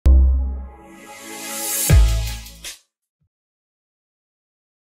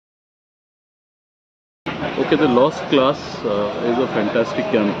Okay, the Lost Class is a fantastic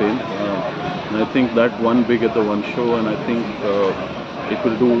campaign. And I think that won big at the one show, and I think it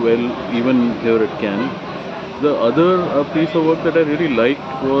will do well even here at Cannes. The other piece of work that I really liked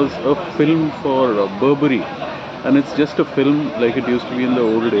was a film for Burberry, and it's just a film like it used to be in the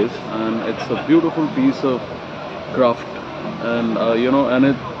old days, and it's a beautiful piece of craft, and and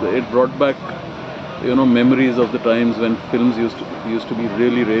it brought back memories of the times when films used to be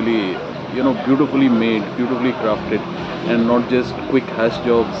really beautifully made, beautifully crafted, and not just quick hash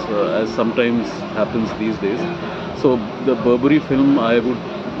jobs as sometimes happens these days. So the Burberry film, I would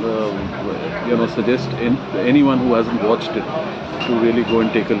suggest anyone who hasn't watched it to really go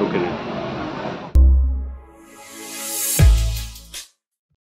and take a look at it.